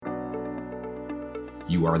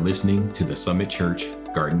You are listening to the Summit Church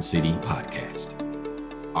Garden City podcast.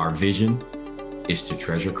 Our vision is to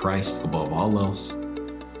treasure Christ above all else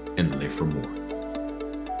and live for more.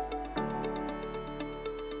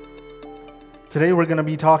 Today we're going to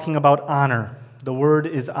be talking about honor. The word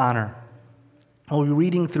is honor. We'll be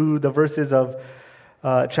reading through the verses of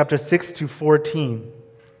chapter 6 to 14,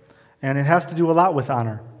 and it has to do a lot with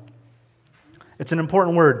honor. It's an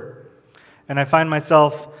important word, and I find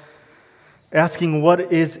myself asking,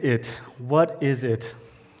 what is it? What is it?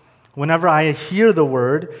 Whenever I hear the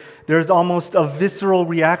word, there's almost a visceral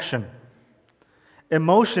reaction.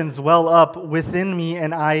 Emotions well up within me,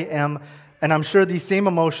 and I'm sure these same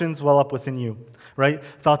emotions well up within you, right?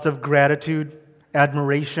 Thoughts of gratitude,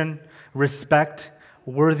 admiration, respect,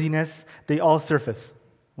 worthiness, they all surface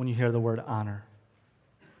when you hear the word honor.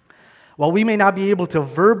 While we may not be able to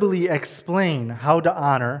verbally explain how to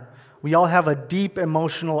honor, we all have a deep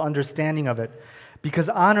emotional understanding of it, because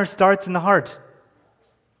honor starts in the heart.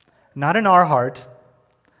 Not in our heart,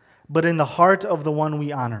 but in the heart of the one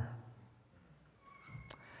we honor.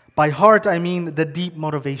 By heart, I mean the deep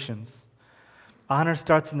motivations. Honor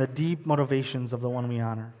starts in the deep motivations of the one we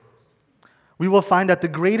honor. We will find that the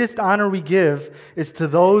greatest honor we give is to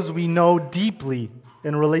those we know deeply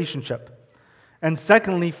in relationship. And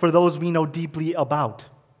secondly, for those we know deeply about.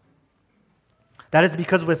 That is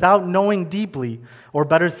because without knowing deeply, or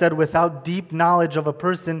better said, without deep knowledge of a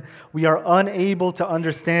person, we are unable to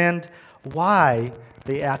understand why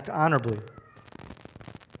they act honorably.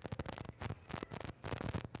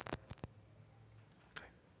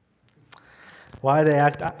 Why they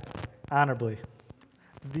act honorably.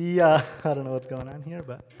 I don't know what's going on here,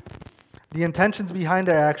 but the intentions behind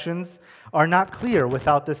their actions are not clear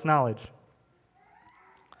without this knowledge.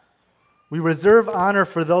 We reserve honor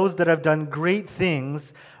for those that have done great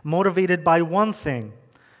things motivated by one thing,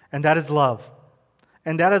 and that is love.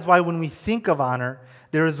 And that is why when we think of honor,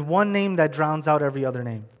 there is one name that drowns out every other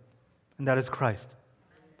name, and that is Christ.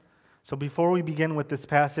 So before we begin with this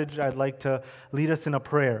passage, I'd like to lead us in a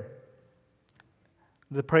prayer.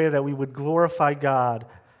 The prayer that we would glorify God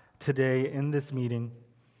today in this meeting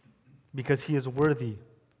because He is worthy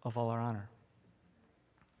of all our honor.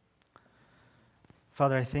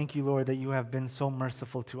 Father, I thank you, Lord, that you have been so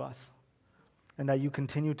merciful to us and that you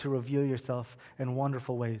continue to reveal yourself in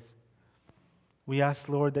wonderful ways. We ask,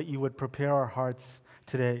 Lord, that you would prepare our hearts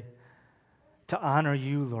today to honor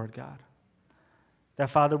you, Lord God. That,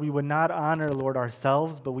 Father, we would not honor, Lord,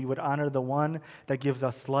 ourselves, but we would honor the one that gives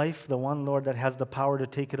us life, the one, Lord, that has the power to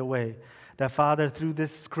take it away. That, Father, through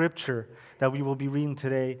this scripture that we will be reading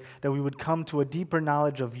today, that we would come to a deeper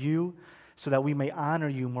knowledge of you so that we may honor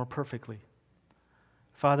you more perfectly.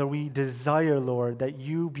 Father, we desire, Lord, that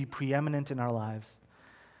you be preeminent in our lives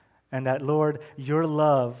and that, Lord, your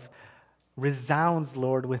love resounds,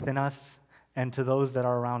 Lord, within us and to those that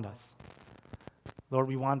are around us. Lord,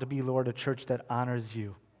 we want to be, Lord, a church that honors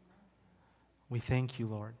you. We thank you,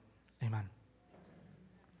 Lord. Amen.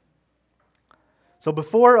 So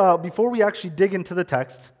before we actually dig into the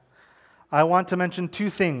text, I want to mention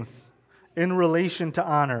two things in relation to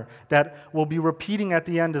honor that we'll be repeating at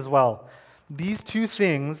the end as well. These two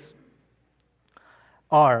things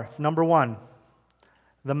are, number one,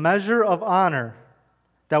 the measure of honor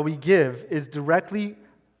that we give is directly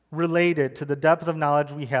related to the depth of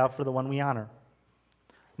knowledge we have for the one we honor.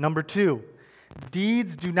 Number two,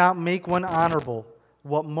 deeds do not make one honorable.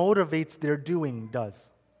 What motivates their doing does.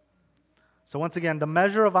 So once again, the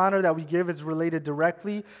measure of honor that we give is related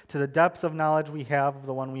directly to the depth of knowledge we have of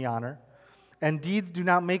the one we honor. And deeds do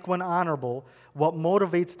not make one honorable. What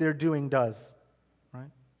motivates their doing does.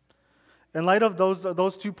 Right? In light of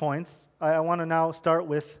those 2 points, I want to now start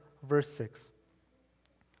with verse 6.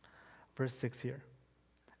 Verse 6 here.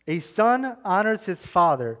 A son honors his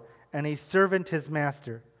father, and a servant his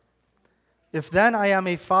master. If then I am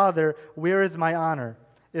a father, where is my honor?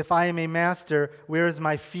 If I am a master, where is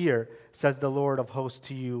my fear? Says the Lord of hosts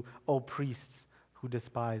to you, O priests who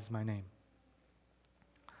despise my name.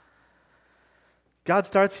 God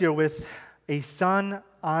starts here with a son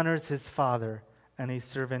honors his father and a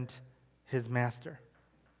servant his master.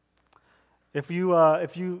 If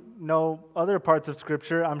you know other parts of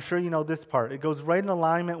Scripture, I'm sure you know this part. It goes right in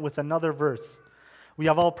alignment with another verse. We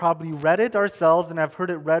have all probably read it ourselves and have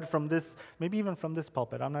heard it read from this, maybe even from this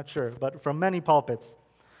pulpit, I'm not sure, but from many pulpits.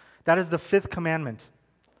 That is the fifth commandment,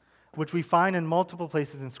 which we find in multiple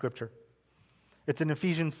places in Scripture. It's in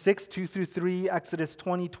Ephesians 6, 2-3, Exodus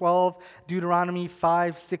 20, 12, Deuteronomy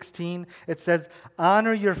 5, 16. It says,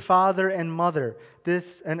 honor your father and mother.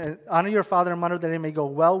 Honor your father and mother that it may go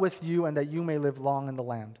well with you and that you may live long in the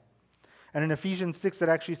land. And in Ephesians 6, it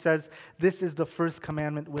actually says, this is the first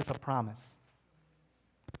commandment with a promise.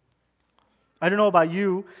 I don't know about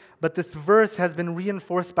you, but this verse has been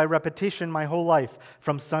reinforced by repetition my whole life,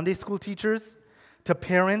 from Sunday school teachers to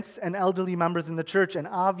parents and elderly members in the church, and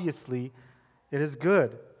obviously, it is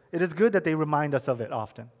good. It is good that they remind us of it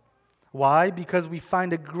often. Why? Because we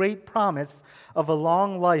find a great promise of a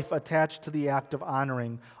long life attached to the act of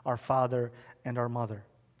honoring our father and our mother.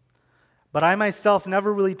 But I myself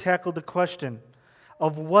never really tackled the question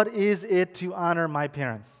of what is it to honor my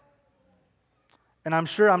parents. And I'm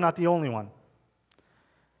sure I'm not the only one.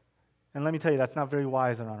 And let me tell you, that's not very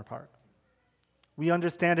wise on our part. We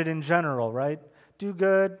understand it in general, right? Do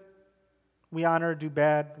good, we honor. Do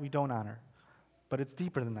bad, we don't honor. But it's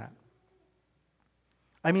deeper than that.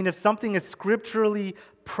 I mean, if something is scripturally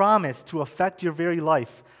promised to affect your very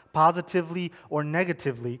life, positively or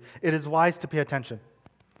negatively, it is wise to pay attention.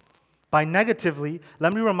 By negatively,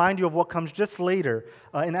 let me remind you of what comes just later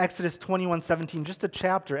in Exodus 21:17, just a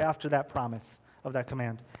chapter after that promise of that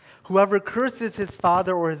command. Whoever curses his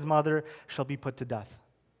father or his mother shall be put to death.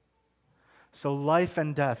 So life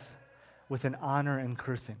and death with an honor and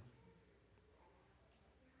cursing.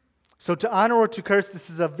 So to honor or to curse, this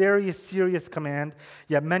is a very serious command,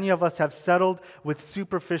 yet many of us have settled with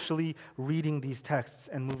superficially reading these texts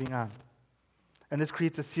and moving on. And this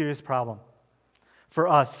creates a serious problem. For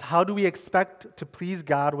us, how do we expect to please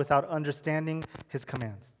God without understanding His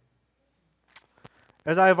commands?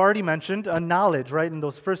 As I have already mentioned, a knowledge, right, in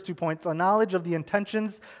those first 2 points, a knowledge of the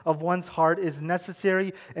intentions of one's heart is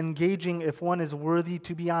necessary, engaging if one is worthy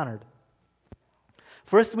to be honored.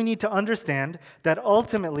 First, we need to understand that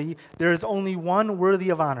ultimately there is only one worthy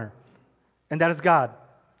of honor, and that is God.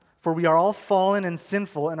 For we are all fallen and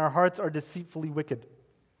sinful, and our hearts are deceitfully wicked.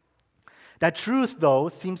 That truth, though,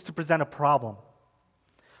 seems to present a problem.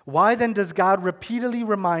 Why then does God repeatedly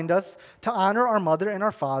remind us to honor our mother and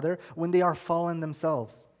our father when they are fallen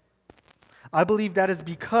themselves? I believe that is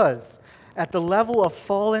because at the level of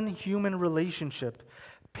fallen human relationship,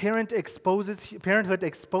 parenthood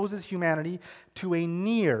exposes humanity to a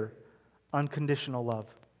near unconditional love.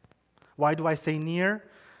 Why do I say near?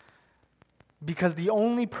 Because the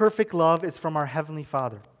only perfect love is from our Heavenly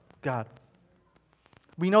Father, God.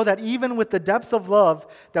 We know that even with the depth of love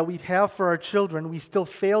that we have for our children, we still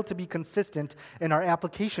fail to be consistent in our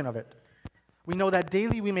application of it. We know that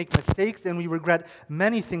daily we make mistakes and we regret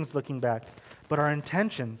many things looking back, but our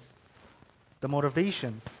intentions, the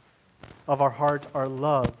motivations of our heart are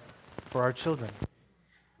love for our children.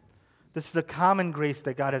 This is a common grace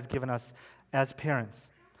that God has given us as parents.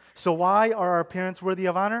 So why are our parents worthy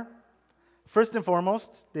of honor? First and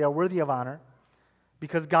foremost, they are worthy of honor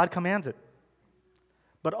because God commands it.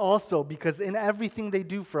 But also because in everything they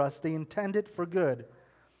do for us, they intend it for good,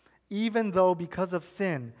 even though because of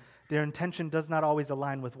sin, their intention does not always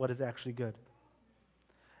align with what is actually good.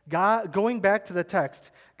 God, going back to the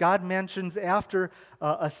text, God mentions after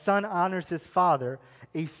a son honors his father,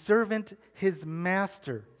 a servant his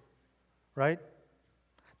master, right?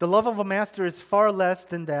 The love of a master is far less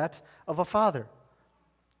than that of a father.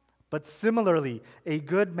 But similarly, a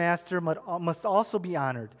good master must also be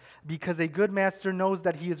honored because a good master knows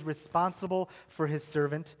that he is responsible for his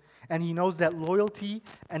servant, and he knows that loyalty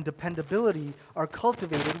and dependability are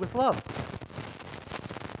cultivated with love.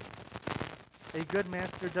 A good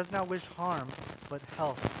master does not wish harm, but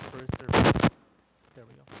health for his servant. There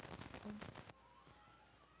we go.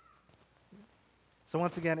 So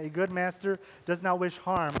once again, a good master does not wish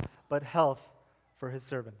harm, but health for his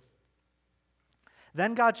servants.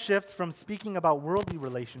 Then God shifts from speaking about worldly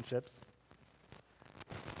relationships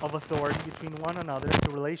of authority between one another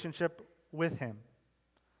to relationship with Him.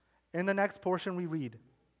 In the next portion we read,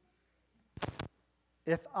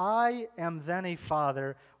 "If I am then a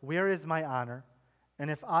father, where is my honor? And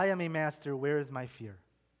if I am a master, where is my fear?"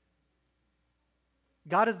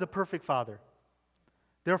 God is the perfect Father,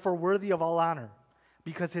 therefore worthy of all honor,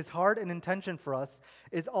 because His heart and intention for us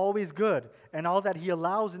is always good, and all that He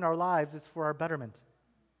allows in our lives is for our betterment.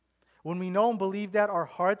 When we know and believe that, our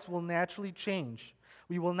hearts will naturally change.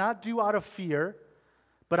 We will not do out of fear,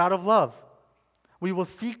 but out of love. We will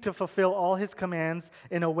seek to fulfill all His commands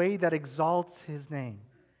in a way that exalts His name.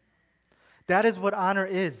 That is what honor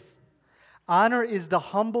is. Honor is the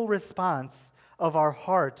humble response of our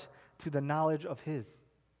heart to the knowledge of His.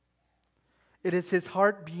 It is His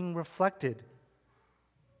heart being reflected.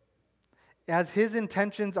 As His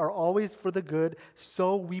intentions are always for the good,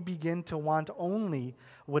 so we begin to want only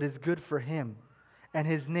what is good for Him and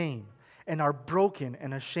His name, and are broken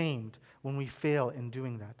and ashamed when we fail in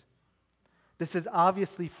doing that. This is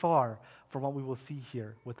obviously far from what we will see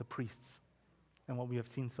here with the priests and what we have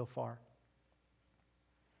seen so far.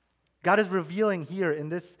 God is revealing here in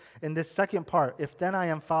this second part, if then I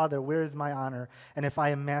am father, where is my honor? And if I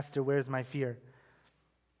am master, where is my fear?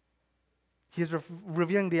 He's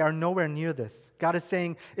revealing they are nowhere near this. God is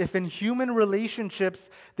saying, if in human relationships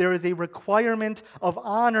there is a requirement of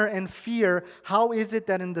honor and fear, how is it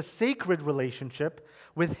that in the sacred relationship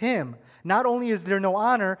with Him, not only is there no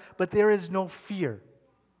honor, but there is no fear?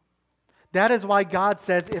 That is why God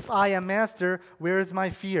says, if I am master, where is my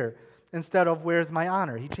fear? Instead of where is my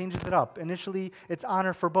honor? He changes it up. Initially, it's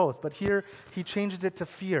honor for both, but here He changes it to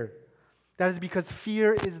fear. That is because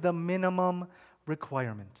fear is the minimum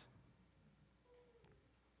requirement.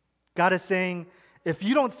 God is saying, if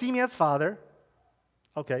you don't see me as father,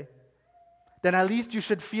 okay, then at least you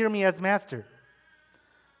should fear me as master.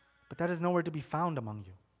 But that is nowhere to be found among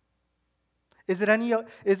you. Is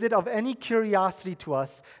it of any curiosity to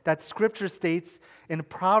us that Scripture states in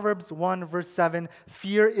Proverbs 1 verse 7,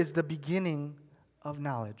 fear is the beginning of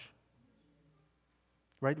knowledge?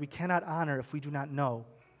 Right? We cannot honor if we do not know,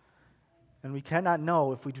 and we cannot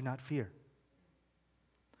know if we do not fear.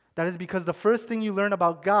 That is because the first thing you learn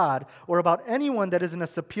about God or about anyone that is in a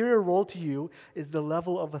superior role to you is the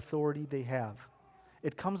level of authority they have.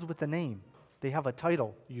 It comes with a name. They have a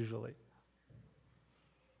title, usually.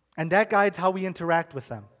 And that guides how we interact with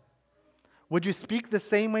them. Would you speak the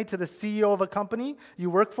same way to the CEO of a company you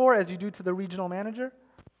work for as you do to the regional manager?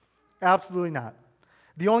 Absolutely not.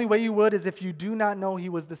 The only way you would is if you do not know he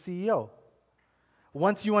was the CEO.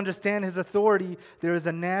 Once you understand his authority, there is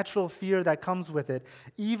a natural fear that comes with it,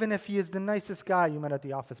 even if he is the nicest guy you met at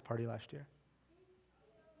the office party last year.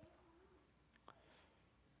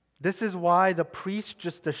 This is why the priests,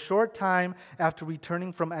 just a short time after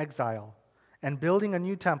returning from exile and building a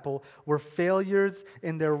new temple, were failures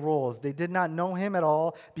in their roles. They did not know him at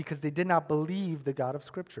all because they did not believe the God of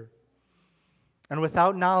Scripture. And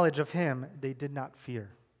without knowledge of him, they did not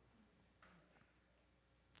fear.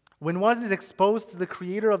 When one is exposed to the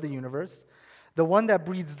creator of the universe, the one that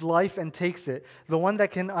breathes life and takes it, the one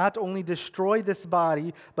that can not only destroy this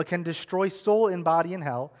body, but can destroy soul and body in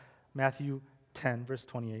hell, Matthew 10, verse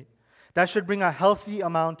 28, that should bring a healthy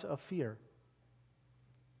amount of fear.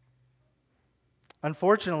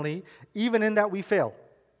 Unfortunately, even in that we fail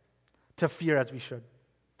to fear as we should.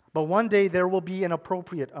 But one day there will be an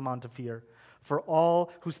appropriate amount of fear for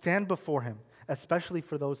all who stand before him, especially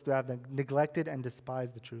for those who have neglected and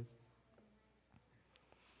despised the truth.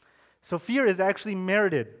 So fear is actually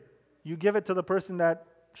merited. You give it to the person that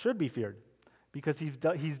should be feared because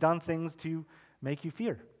he's done things to make you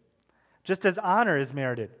fear. Just as honor is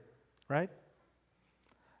merited, right?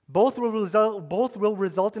 Both will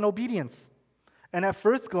result in obedience. And at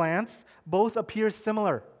first glance, both appear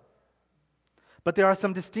similar. But there are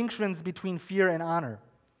some distinctions between fear and honor.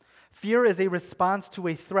 Fear is a response to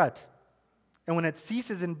a threat. And when it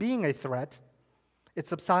ceases in being a threat, it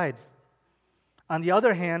subsides. On the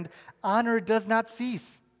other hand, honor does not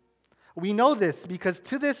cease. We know this because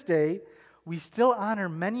to this day, we still honor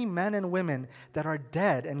many men and women that are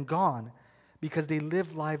dead and gone because they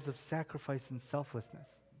lived lives of sacrifice and selflessness.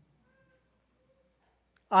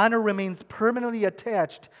 Honor remains permanently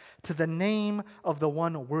attached to the name of the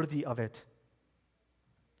one worthy of it,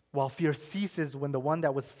 while fear ceases when the one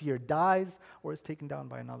that was feared dies or is taken down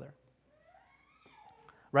by another.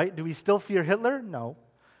 Right? Do we still fear Hitler? No.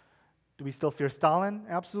 Do we still fear Stalin?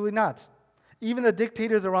 Absolutely not. Even the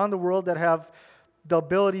dictators around the world that have the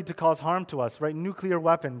ability to cause harm to us, right? Nuclear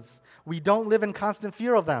weapons. We don't live in constant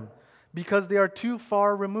fear of them because they are too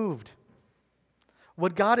far removed.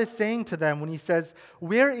 What God is saying to them when he says,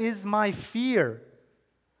 "Where is my fear?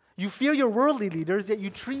 You fear your worldly leaders, yet you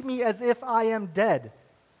treat me as if I am dead,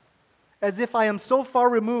 as if I am so far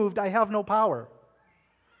removed I have no power.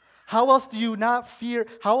 How else do you not fear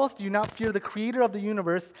the creator of the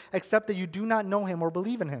universe except that you do not know him or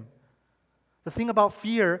believe in him?" The thing about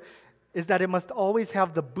fear is that it must always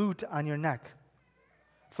have the boot on your neck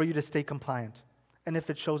for you to stay compliant. And if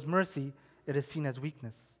it shows mercy, it is seen as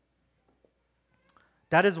weakness.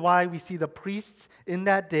 That is why we see the priests in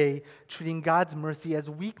that day treating God's mercy as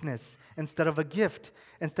weakness instead of a gift,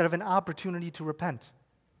 instead of an opportunity to repent.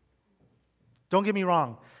 Don't get me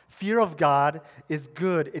wrong. Fear of God is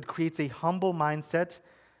good. It creates a humble mindset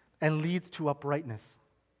and leads to uprightness.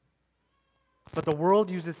 But the world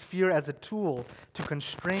uses fear as a tool to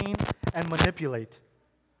constrain and manipulate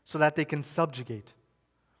so that they can subjugate.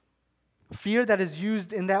 Fear that is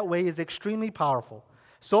used in that way is extremely powerful.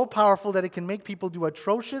 So powerful that it can make people do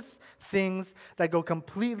atrocious things that go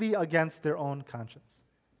completely against their own conscience.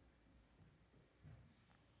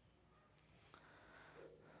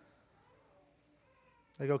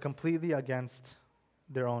 They go completely against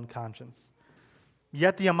their own conscience.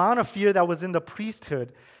 Yet the amount of fear that was in the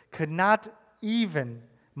priesthood could not even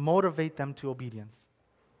motivate them to obedience.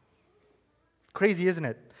 Crazy, isn't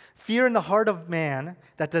it? Fear in the heart of man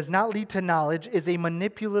that does not lead to knowledge is a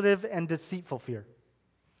manipulative and deceitful fear.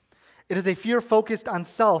 It is a fear focused on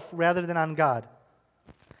self rather than on God.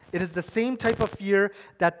 It is the same type of fear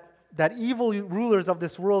that evil rulers of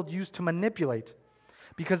this world use to manipulate.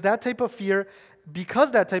 Because that type of fear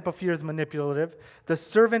is manipulative, the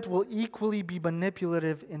servant will equally be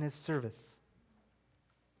manipulative in his service.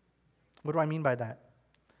 What do I mean by that?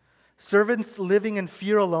 Servants living in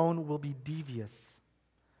fear alone will be devious.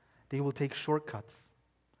 They will take shortcuts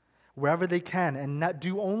wherever they can and not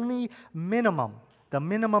do only the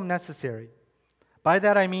minimum necessary. By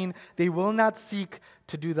that I mean they will not seek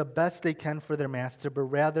to do the best they can for their master, but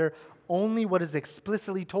rather only what is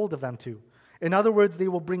explicitly told of them to. In other words, they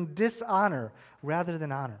will bring dishonor rather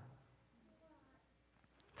than honor.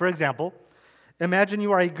 For example, imagine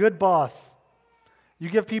you are a good boss. You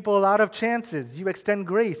give people a lot of chances. You extend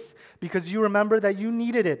grace because you remember that you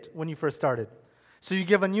needed it when you first started. So you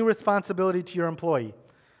give a new responsibility to your employee.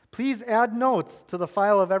 Please add notes to the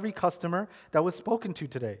file of every customer that was spoken to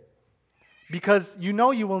today, because you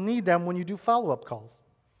know you will need them when you do follow-up calls.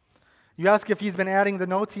 You ask if he's been adding the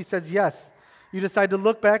notes. He says yes. You decide to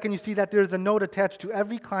look back and you see that there's a note attached to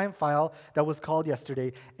every client file that was called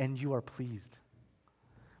yesterday, and you are pleased.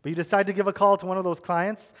 But you decide to give a call to one of those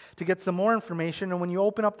clients to get some more information, and when you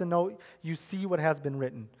open up the note, you see what has been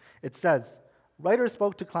written. It says, "Writer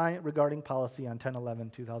spoke to client regarding policy on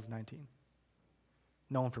 10/11/2019.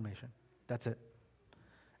 No information. That's it.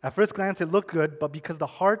 At first glance, it looked good, but because the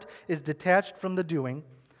heart is detached from the doing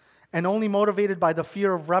and only motivated by the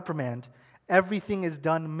fear of reprimand, everything is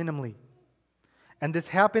done minimally. And this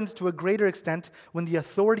happens to a greater extent when the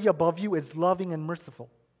authority above you is loving and merciful.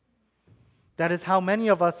 That is how many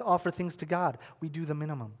of us offer things to God. We do the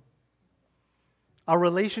minimum. Our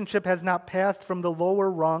relationship has not passed from the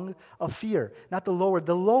lower rung of fear, not the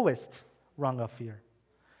lowest rung of fear.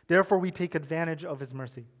 Therefore, we take advantage of His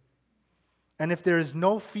mercy. And if there is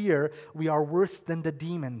no fear, we are worse than the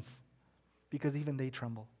demons, because even they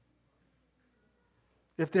tremble.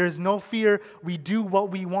 If there is no fear, we do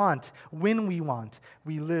what we want, when we want.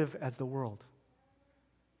 We live as the world.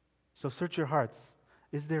 So search your hearts.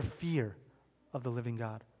 Is there fear of the living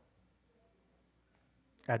God?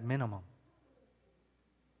 At minimum.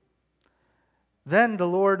 Then the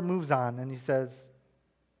Lord moves on and He says,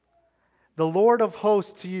 "The Lord of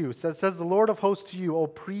hosts to you," says the Lord of hosts to you, "O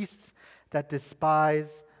priests that despise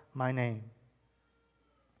my name."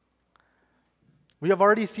 We have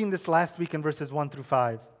already seen this last week in verses 1 through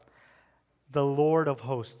 5. The Lord of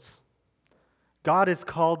hosts. God is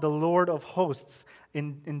called the Lord of hosts.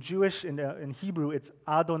 In Jewish, in Hebrew, it's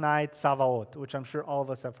Adonai Tzavaot, which I'm sure all of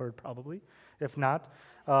us have heard probably. If not,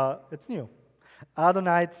 it's new.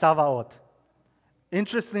 Adonai Tzavaot.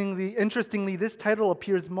 Interestingly, this title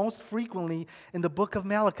appears most frequently in the book of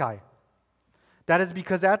Malachi. That is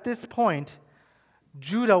because at this point,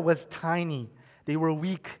 Judah was tiny. They were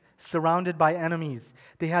weak, surrounded by enemies.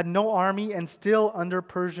 They had no army and still under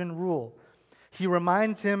Persian rule. He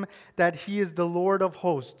reminds him that he is the Lord of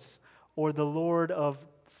hosts, or the Lord of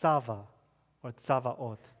Tzava, or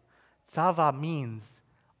Tzavaot. Tzava means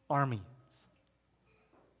armies.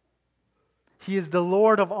 He is the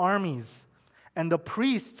Lord of armies. And the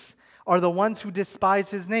priests are the ones who despise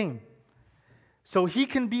His name. So He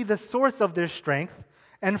can be the source of their strength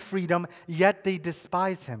and freedom, yet they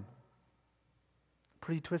despise Him.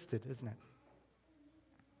 Pretty twisted, isn't it?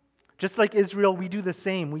 Just like Israel, we do the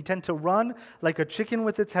same. We tend to run like a chicken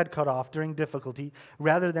with its head cut off during difficulty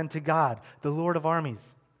rather than to God, the Lord of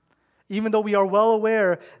armies. Even though we are well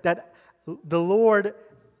aware that the Lord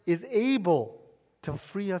is able to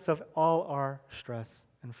free us of all our stress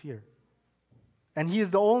and fear. And He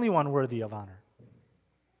is the only one worthy of honor.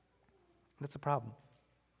 That's a problem.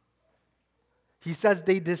 He says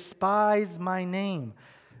they despise my name.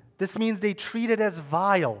 This means they treat it as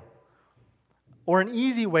vile. Or an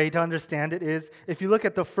easy way to understand it is, if you look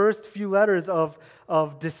at the first few letters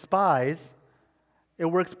of despise, it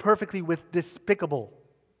works perfectly with despicable.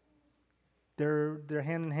 They're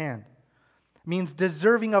hand in hand. It means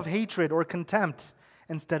deserving of hatred or contempt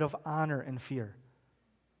instead of honor and fear.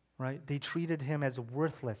 Right? They treated Him as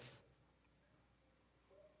worthless.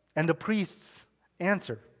 And the priests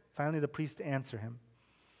answer. Finally, the priests answer Him.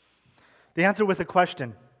 They answer with a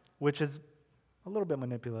question, which is a little bit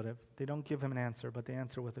manipulative. They don't give Him an answer, but they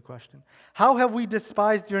answer with a question. How have we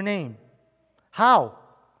despised your name? How?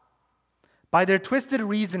 By their twisted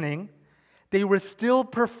reasoning, they were still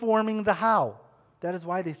performing the how. That is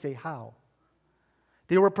why they say how.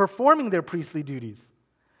 They were performing their priestly duties.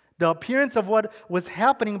 The appearance of what was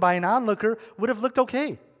happening by an onlooker would have looked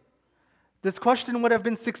okay. This question would have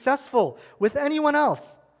been successful with anyone else.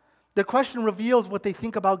 The question reveals what they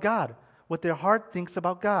think about God, what their heart thinks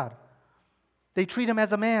about God. They treat him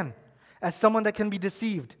as a man, as someone that can be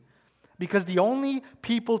deceived, because the only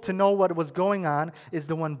people to know what was going on is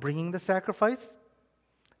the one bringing the sacrifice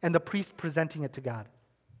and the priest presenting it to God.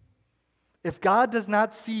 If God does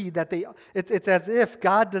not see that it's as if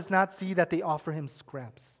God does not see that they offer him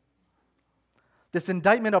scraps. This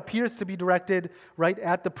indictment appears to be directed right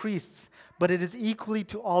at the priests, but it is equally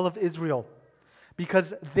to all of Israel,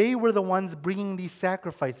 because they were the ones bringing these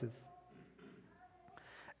sacrifices.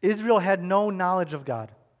 Israel had no knowledge of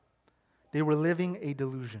God. They were living a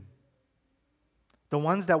delusion. The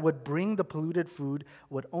ones that would bring the polluted food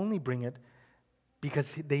would only bring it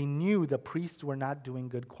because they knew the priests were not doing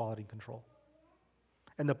good quality control.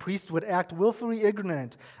 And the priests would act willfully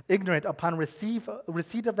ignorant upon receipt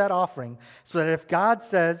of that offering, so that if God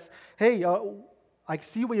says, hey, I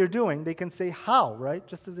see what you're doing, they can say, how, right?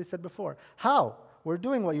 Just as they said before. How? We're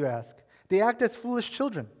doing what you ask. They act as foolish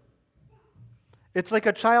children. It's like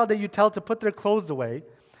a child that you tell to put their clothes away,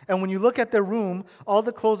 and when you look at their room, all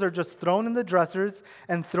the clothes are just thrown in the dressers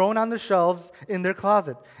and thrown on the shelves in their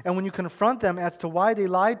closet. And when you confront them as to why they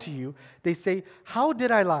lied to you, they say, how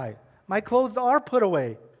did I lie? My clothes are put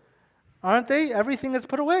away. Aren't they? Everything is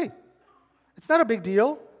put away. It's not a big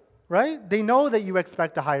deal, right? They know that you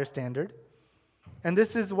expect a higher standard. And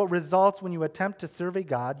this is what results when you attempt to serve a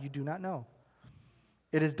God you do not know.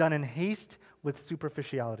 It is done in haste with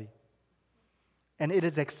superficiality. And it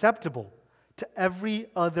is acceptable to every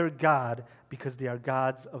other god because they are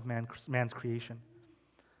gods of man's creation.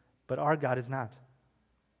 But our God is not.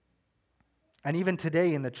 And even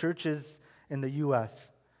today in the churches in the U.S.,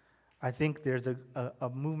 I think there's a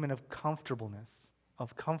movement of comfortableness,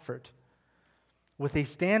 of comfort, with a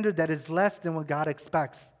standard that is less than what God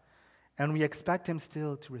expects. And we expect him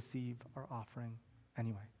still to receive our offering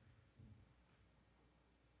anyway.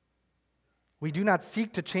 We do not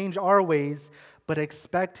seek to change our ways, but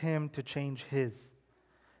expect him to change his.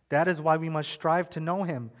 That is why we must strive to know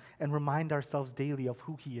him and remind ourselves daily of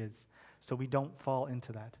who he is, so we don't fall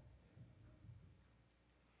into that.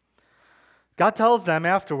 God tells them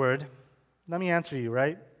afterward, let me answer you,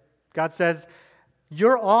 right? God says,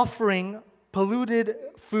 you're offering polluted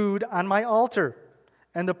food on my altar.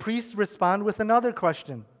 And the priests respond with another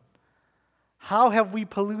question. How have we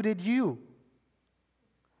polluted you?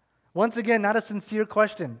 Once again, not a sincere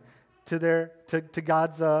question to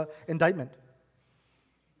God's indictment.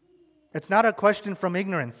 It's not a question from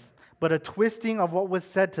ignorance, but a twisting of what was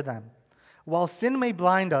said to them. While sin may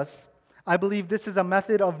blind us, I believe this is a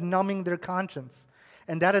method of numbing their conscience,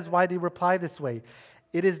 and that is why they reply this way.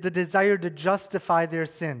 It is the desire to justify their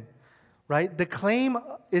sin, right? The claim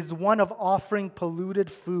is one of offering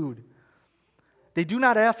polluted food. They do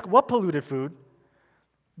not ask what polluted food,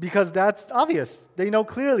 because that's obvious. They know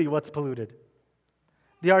clearly what's polluted.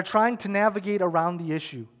 They are trying to navigate around the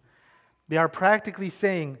issue. They are practically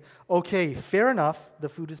saying, okay, fair enough, the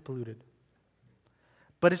food is polluted.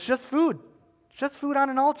 But it's just food. It's just food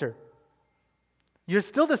on an altar. You're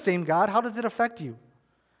still the same God. How does it affect you?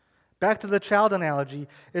 Back to the child analogy.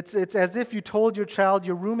 It's as if you told your child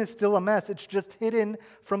your room is still a mess. It's just hidden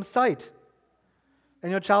from sight.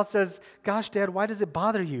 And your child says, gosh, Dad, why does it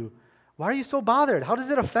bother you? Why are you so bothered? How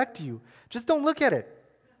does it affect you? Just don't look at it.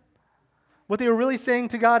 What they were really saying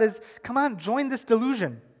to God is, come on, join this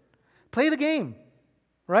delusion. Play the game,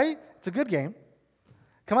 right? It's a good game.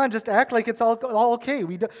 Come on, just act like it's all okay.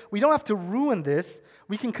 We don't have to ruin this.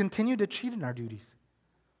 We can continue to cheat in our duties.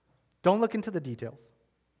 Don't look into the details.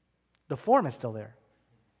 The form is still there.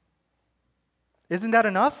 Isn't that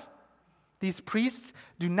enough? These priests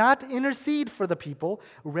do not intercede for the people.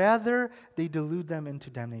 Rather, they delude them into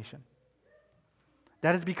damnation.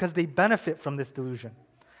 That is because they benefit from this delusion.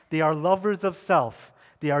 They are lovers of self.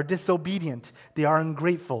 They are disobedient. They are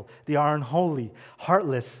ungrateful. They are unholy,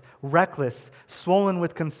 heartless, reckless, swollen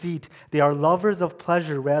with conceit. They are lovers of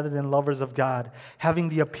pleasure rather than lovers of God, having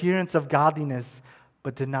the appearance of godliness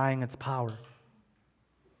but denying its power.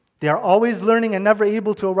 They are always learning and never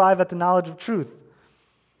able to arrive at the knowledge of truth.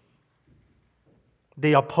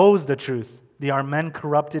 They oppose the truth. They are men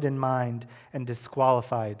corrupted in mind and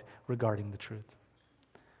disqualified regarding the truth.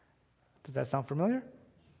 Does that sound familiar?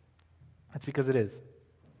 That's because it is.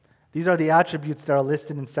 These are the attributes that are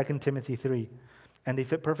listed in 2 Timothy 3, and they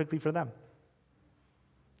fit perfectly for them.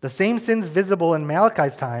 The same sins visible in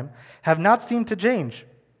Malachi's time have not seemed to change.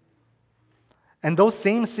 And those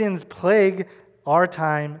same sins plague our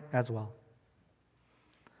time as well.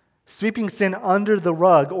 Sweeping sin under the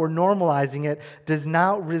rug or normalizing it does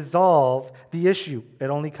not resolve the issue. It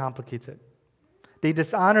only complicates it. They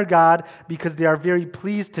dishonor God because they are very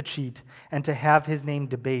pleased to cheat and to have his name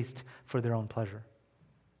debased for their own pleasure.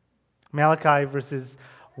 Malachi verses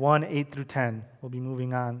 1, 8 through 10. We'll be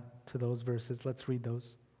moving on to those verses. Let's read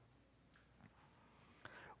those.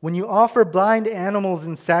 When you offer blind animals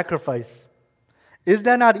in sacrifice, is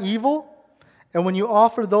that not evil? And when you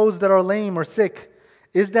offer those that are lame or sick,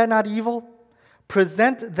 is that not evil?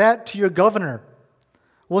 Present that to your governor.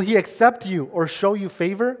 Will he accept you or show you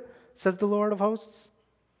favor? Says the Lord of hosts.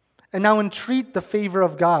 And now entreat the favor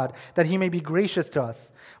of God, that he may be gracious to us.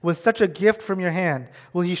 With such a gift from your hand,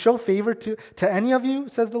 will he show favor to any of you?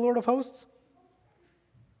 Says the Lord of hosts.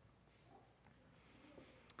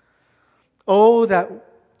 Oh,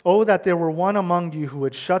 that there were one among you who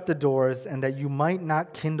would shut the doors, and that you might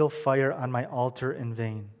not kindle fire on my altar in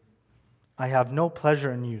vain. I have no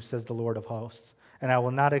pleasure in you, says the Lord of hosts, and I will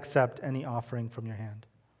not accept any offering from your hand.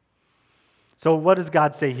 So what does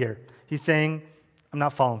God say here? He's saying, I'm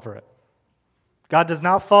not falling for it. God does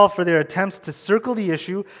not fall for their attempts to circle the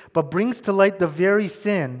issue, but brings to light the very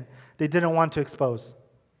sin they didn't want to expose.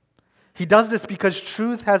 He does this because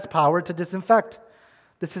truth has power to disinfect.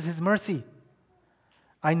 This is his mercy.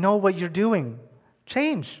 I know what you're doing.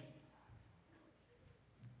 Change.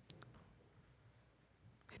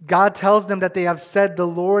 God tells them that they have said the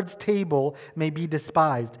Lord's table may be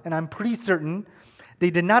despised. And I'm pretty certain they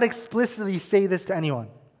did not explicitly say this to anyone,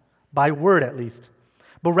 by word at least.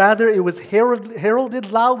 But rather it was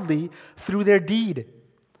heralded loudly through their deed.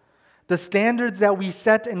 The standards that we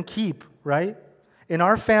set and keep, right? In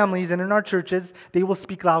our families and in our churches, they will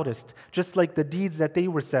speak loudest. Just like the deeds that they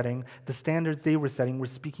were setting, the standards they were setting were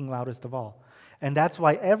speaking loudest of all. And that's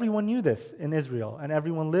why everyone knew this in Israel, and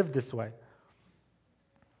everyone lived this way.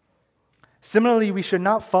 Similarly, we should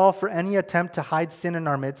not fall for any attempt to hide sin in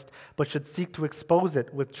our midst, but should seek to expose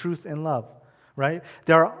it with truth and love. Right?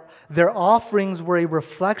 Their offerings were a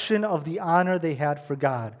reflection of the honor they had for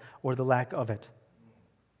God, or the lack of it.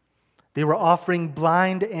 They were offering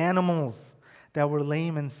blind animals that were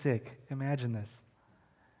lame and sick. Imagine this.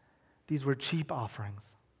 These were cheap offerings.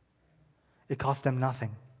 It cost them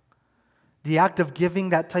nothing. The act of giving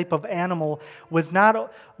that type of animal was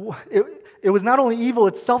not, it was not only evil,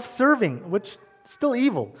 it's self-serving, which is still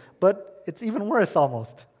evil, but it's even worse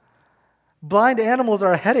almost. Blind animals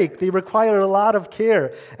are a headache. They require a lot of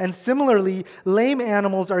care. And similarly, lame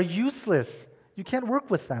animals are useless. You can't work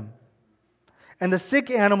with them. And the sick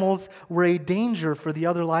animals were a danger for the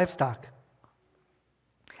other livestock.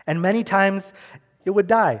 And many times it would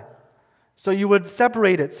die. So you would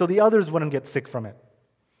separate it so the others wouldn't get sick from it.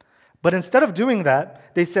 But instead of doing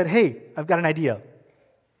that, they said, hey, I've got an idea.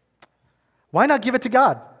 Why not give it to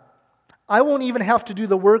God? I won't even have to do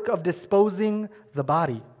the work of disposing the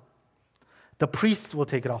body. The priests will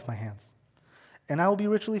take it off my hands, and I will be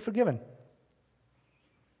richly forgiven.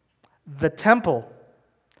 The temple,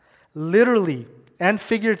 literally and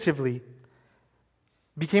figuratively,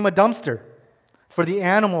 became a dumpster for the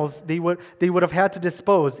animals they would have had to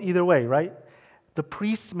dispose either way, right? The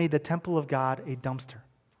priests made the temple of God a dumpster.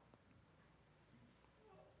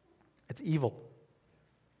 It's evil.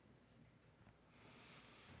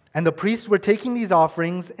 And the priests were taking these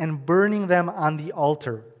offerings and burning them on the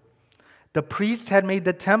altar. The priests had made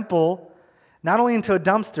the temple not only into a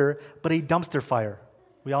dumpster, but a dumpster fire.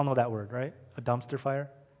 We all know that word, right? A dumpster fire.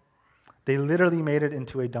 They literally made it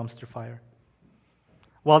into a dumpster fire.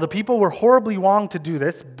 While the people were horribly wrong to do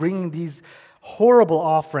this, bringing these horrible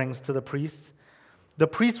offerings to the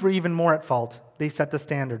priests were even more at fault. They set the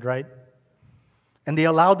standard, right? And they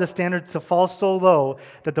allowed the standard to fall so low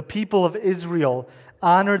that the people of Israel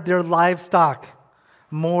honored their livestock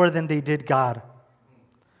more than they did God.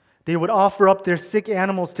 They would offer up their sick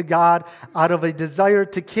animals to God out of a desire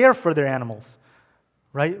to care for their animals,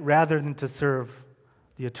 right? Rather than to serve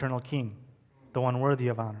the eternal King, the one worthy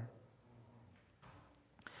of honor.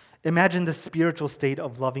 Imagine the spiritual state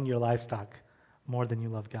of loving your livestock more than you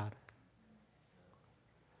love God.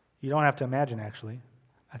 You don't have to imagine, actually.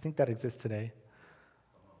 I think that exists today.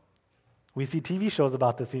 We see TV shows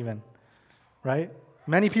about this even, right?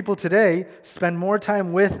 Many people today spend more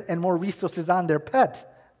time with and more resources on their pet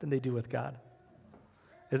than they do with God.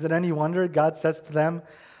 Is it any wonder God says to them,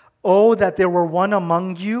 oh, that there were one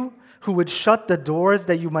among you who would shut the doors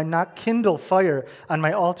that you might not kindle fire on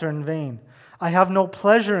my altar in vain. I have no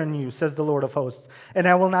pleasure in you, says the Lord of hosts, and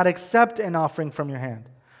I will not accept an offering from your hand.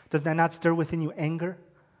 Does that not stir within you anger?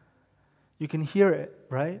 You can hear it,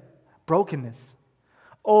 right? Brokenness.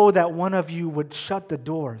 Oh, that one of you would shut the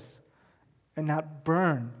doors and not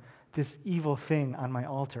burn this evil thing on my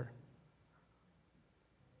altar.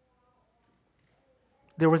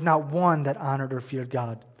 there was not one that honored or feared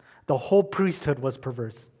God. The whole priesthood was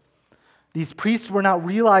perverse. These priests were not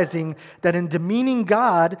realizing that in demeaning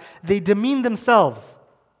God, they demeaned themselves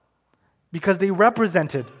because they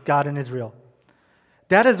represented God in Israel.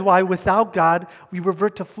 That is why without God, we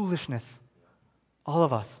revert to foolishness. All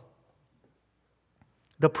of us.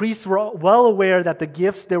 The priests were well aware that the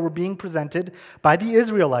gifts that were being presented by the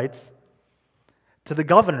Israelites to the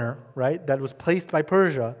governor, right, that was placed by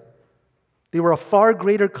Persia, they were a far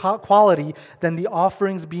greater quality than the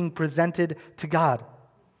offerings being presented to God.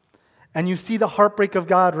 And you see the heartbreak of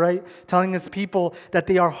God, right, telling his people that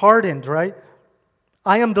they are hardened, right?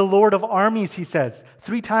 I am the Lord of armies, he says,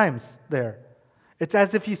 3 times there. It's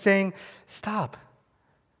as if he's saying, stop.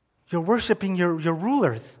 You're worshiping your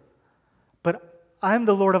rulers, but I'm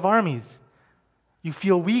the Lord of armies. You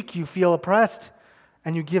feel weak, you feel oppressed,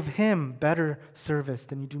 and you give him better service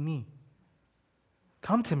than you do me.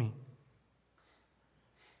 Come to me.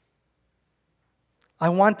 I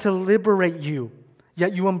want to liberate you,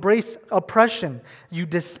 yet you embrace oppression. You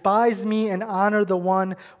despise me and honor the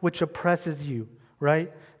one which oppresses you,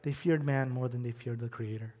 right? They feared man more than they feared the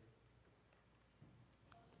Creator.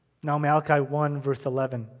 Now Malachi 1, verse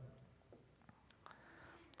 11.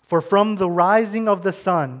 For from the rising of the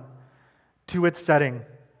sun to its setting,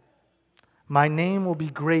 my name will be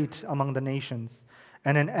great among the nations,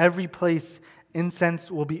 and in every place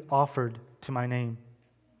incense will be offered to my name.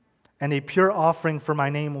 And a pure offering for my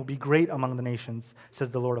name will be great among the nations,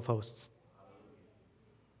 says the Lord of hosts.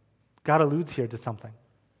 God alludes here to something.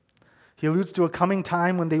 He alludes to a coming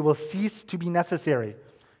time when they will cease to be necessary.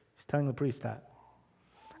 He's telling the priest that.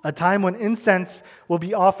 A time when incense will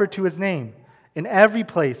be offered to his name in every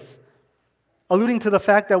place, alluding to the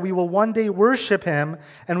fact that we will one day worship him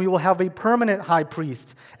and we will have a permanent high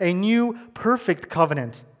priest, a new perfect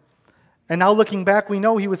covenant. And now looking back, we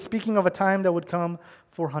know he was speaking of a time that would come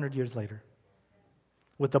 400 years later,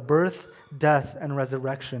 with the birth, death, and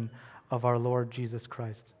resurrection of our Lord Jesus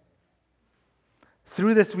Christ.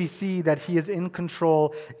 Through this, we see that he is in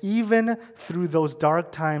control. Even through those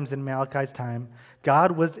dark times in Malachi's time,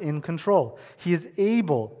 God was in control. He is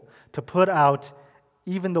able to put out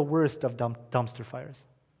even the worst of dumpster fires.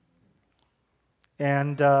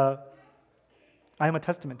 And I am a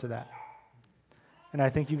testament to that. And I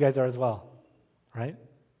think you guys are as well, right?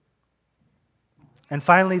 And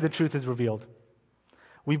finally, the truth is revealed.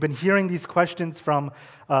 We've been hearing these questions from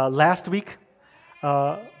last week.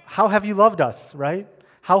 How have you loved us, right?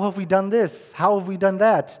 How have we done this? How have we done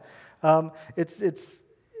that?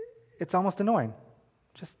 It's almost annoying.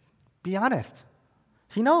 Just be honest.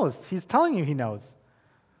 He knows. He's telling you he knows.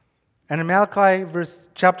 And in Malachi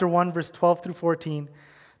chapter 1, verse 12 through 14,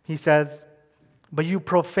 he says, but you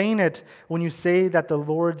profane it when you say that the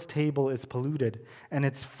Lord's table is polluted, and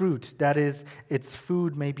its fruit, that is, its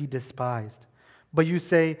food, may be despised. But you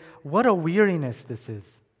say, what a weariness this is.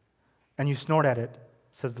 And you snort at it,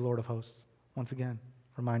 says the Lord of hosts, once again,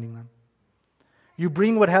 reminding them. You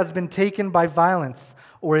bring what has been taken by violence,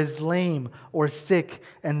 or is lame, or sick,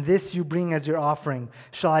 and this you bring as your offering.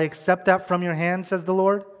 Shall I accept that from your hand, says the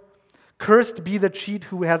Lord? Cursed be the cheat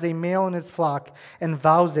who has a male in his flock and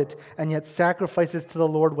vows it, and yet sacrifices to the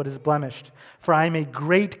Lord what is blemished. For I am a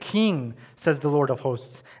great king, says the Lord of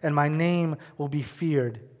hosts, and my name will be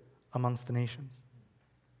feared amongst the nations.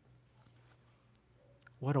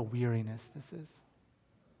 What a weariness this is.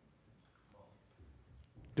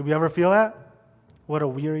 Do we ever feel that? What a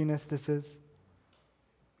weariness this is.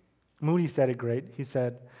 Moody said it great. He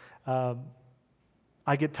said,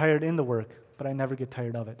 I get tired in the work, but I never get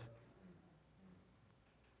tired of it.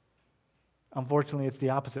 Unfortunately, it's the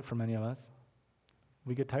opposite for many of us.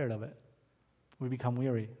 We get tired of it. We become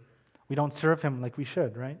weary. We don't serve him like we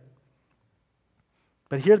should, right?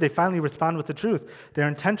 But here they finally respond with the truth. Their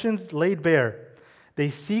intentions laid bare. They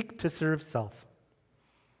seek to serve self.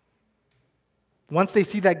 Once they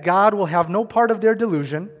see that God will have no part of their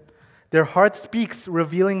delusion, their heart speaks,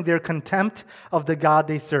 revealing their contempt of the God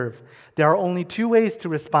they serve. There are only 2 ways to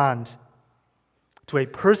respond to a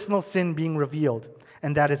personal sin being revealed,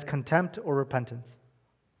 and that is contempt or repentance.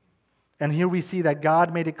 And here we see that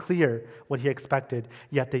God made it clear what he expected,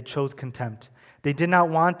 yet they chose contempt. They did not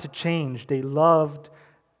want to change. They loved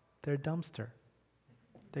their dumpster.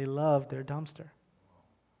 They loved their dumpster.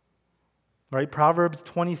 Right? Proverbs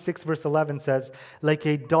 26, verse 11 says, like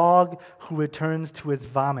a dog who returns to his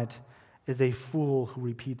vomit is a fool who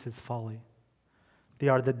repeats his folly. They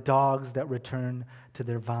are the dogs that return to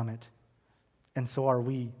their vomit. And so are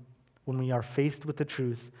we when we are faced with the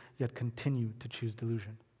truth, yet continue to choose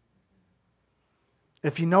delusion.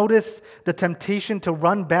 If you notice the temptation to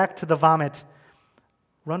run back to the vomit,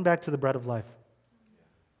 run back to the bread of life.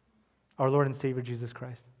 our Lord and Savior Jesus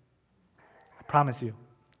Christ. I promise you,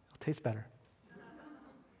 it'll taste better.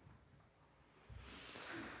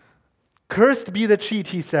 Cursed be the cheat,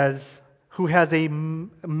 he says, who has a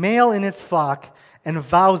male in his flock and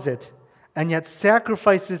vows it, and yet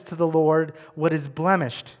sacrifices to the Lord what is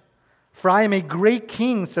blemished. For I am a great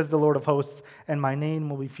king, says the Lord of hosts, and my name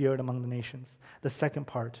will be feared among the nations. The second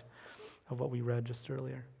part of what we read just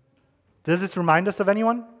earlier. Does this remind us of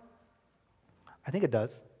anyone? I think it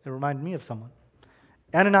does. It reminded me of someone.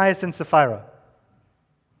 Ananias and Sapphira,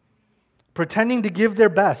 pretending to give their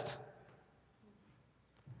best,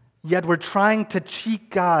 yet we're trying to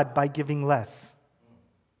cheat God by giving less.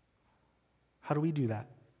 How do we do that?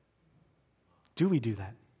 Do we do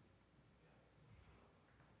that?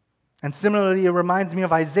 And similarly, it reminds me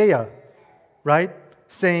of Isaiah, right?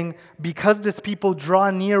 Saying, because this people draw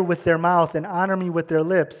near with their mouth and honor me with their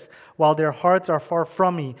lips, while their hearts are far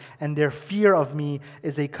from me, and their fear of me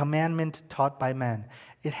is a commandment taught by men.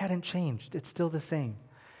 It hadn't changed. It's still the same.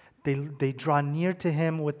 They draw near to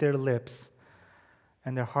him with their lips,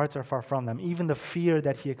 and their hearts are far from them. Even the fear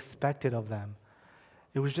that he expected of them,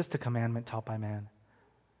 it was just a commandment taught by man.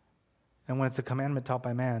 And when it's a commandment taught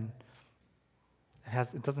by man,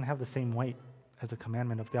 it doesn't have the same weight as a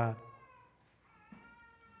commandment of God.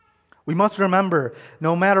 We must remember,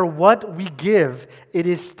 no matter what we give, it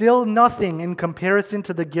is still nothing in comparison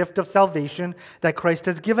to the gift of salvation that Christ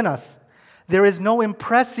has given us. There is no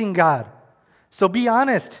impressing God. So be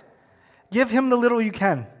honest. Give him the little you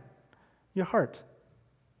can. Your heart.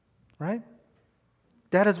 Right?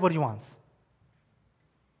 That is what he wants.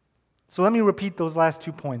 So let me repeat those last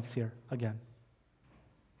 2 points here again.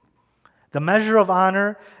 The measure of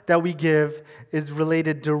honor that we give is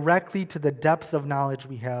related directly to the depth of knowledge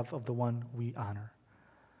we have of the one we honor.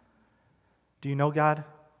 Do you know God?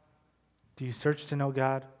 Do you search to know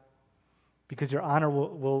God? Because your honor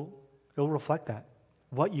will reflect that.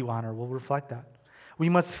 What you honor will reflect that. We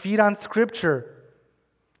must feed on Scripture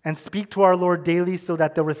and speak to our Lord daily so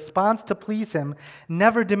that the response to please him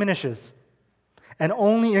never diminishes and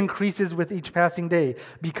only increases with each passing day.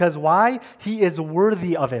 Because why? He is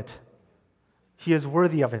worthy of it. He is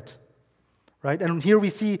worthy of it, right? And here we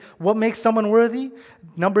see what makes someone worthy.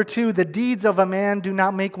 Number 2, the deeds of a man do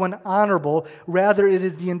not make one honorable. Rather, it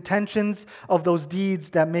is the intentions of those deeds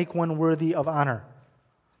that make one worthy of honor.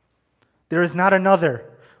 There is not another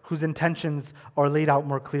whose intentions are laid out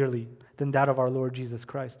more clearly than that of our Lord Jesus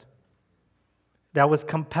Christ, that was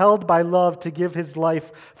compelled by love to give his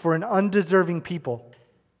life for an undeserving people.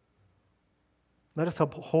 Let us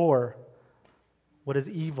abhor what is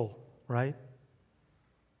evil, right?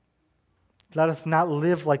 Let us not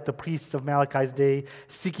live like the priests of Malachi's day,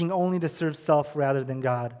 seeking only to serve self rather than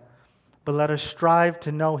God. But let us strive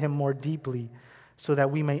to know him more deeply so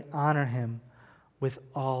that we may honor him with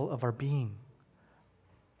all of our being.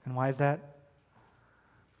 And why is that?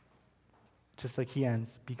 Just like he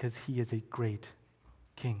ends, because he is a great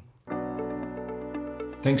king.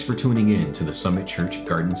 Thanks for tuning in to the Summit Church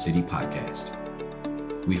Garden City podcast.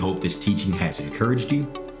 We hope this teaching has encouraged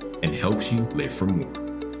you and helps you live for more.